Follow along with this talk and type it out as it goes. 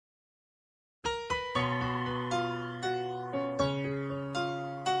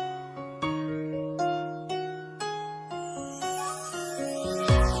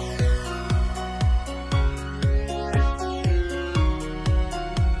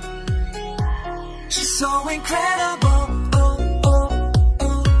so incredible.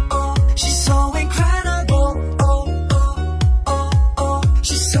 She's so incredible.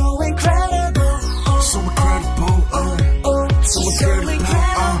 She's so incredible. So incredible. So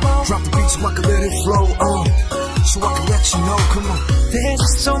incredible. Drop the beat so I can let it flow. So I can let you know. Come on. There's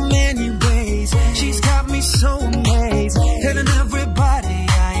just so many ways. She's got me so amazed. Telling everybody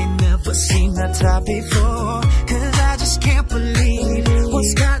I ain't never seen that type before. Cause I just can't believe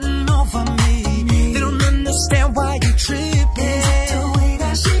what's gotten over me. They don't understand why you tripping. The way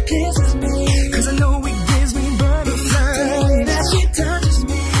that she kisses me. Cause I know it gives me butterflies. The way that she touches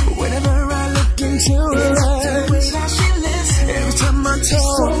me. Whenever I look into her eyes. The way that she listens. Every time I talk.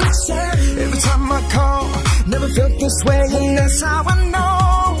 So excited. Every time I call. Never felt this way, and that's how I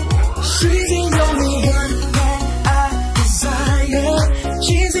know. She's the only one that I desire.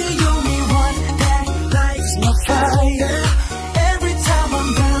 She's the only one that lights my fire. Every time I'm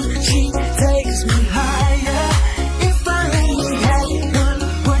down, she takes me higher. If I only had one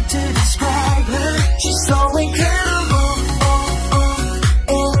word to describe her, she's so incredible.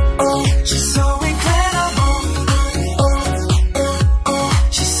 She's so incredible.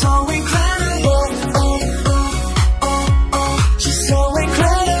 She's so incredible. She's so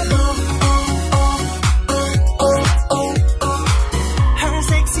incredible. Her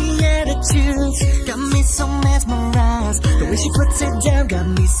sexy attitude got me so mesmerized. The way she puts it down got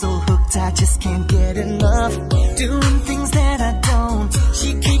me so hooked, I just can't get enough. Doing things that I don't,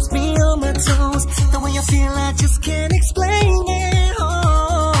 she keeps me on my toes. The way I feel, I just can't explain it.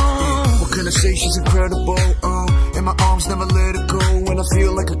 What can I say? She's incredible. In my arms, never let her go. And I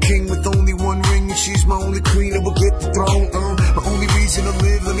feel like a king with only one ring, and she's my only queen that will get the throne. My only reason to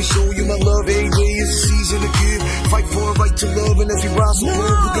live. Let me show you my love. Every day is a season to give. Fight for a right to love, and every rise will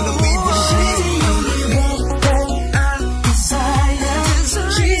live. We're gonna leave with a She's the only one that I desire.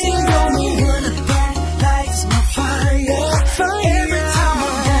 She's the only one that lights my fire. Every time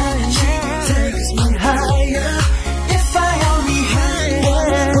I'm down, she takes me higher. If I only had one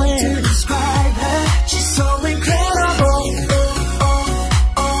word to describe her, she's so incredible.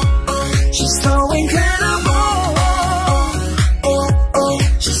 She's so incredible.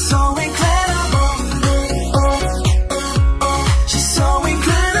 She's so incredible. She's so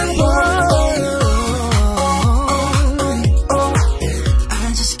incredible.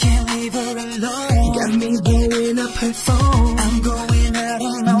 I just can't leave her alone. Got me blowing up her phone. I'm going out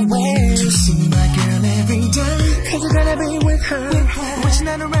on my way to see my girl every day. Cause I gotta be with her. When she's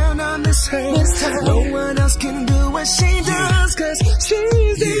not around, I miss her. No one else can do what she does. Cause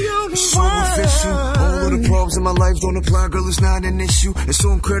she's the only so one. official. All of the problems in my life don't apply, girl, it's not an issue. It's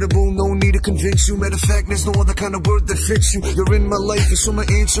so incredible, no need to convince you. Matter of fact, there's no other kind of word that fits you. You're in my life, and so my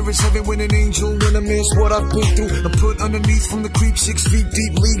answer is heaven with an angel. When I miss what I've been through, I put underneath from the creep 6 feet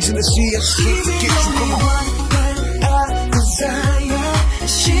deep, leagues in the sea. I just can't forget you, come on.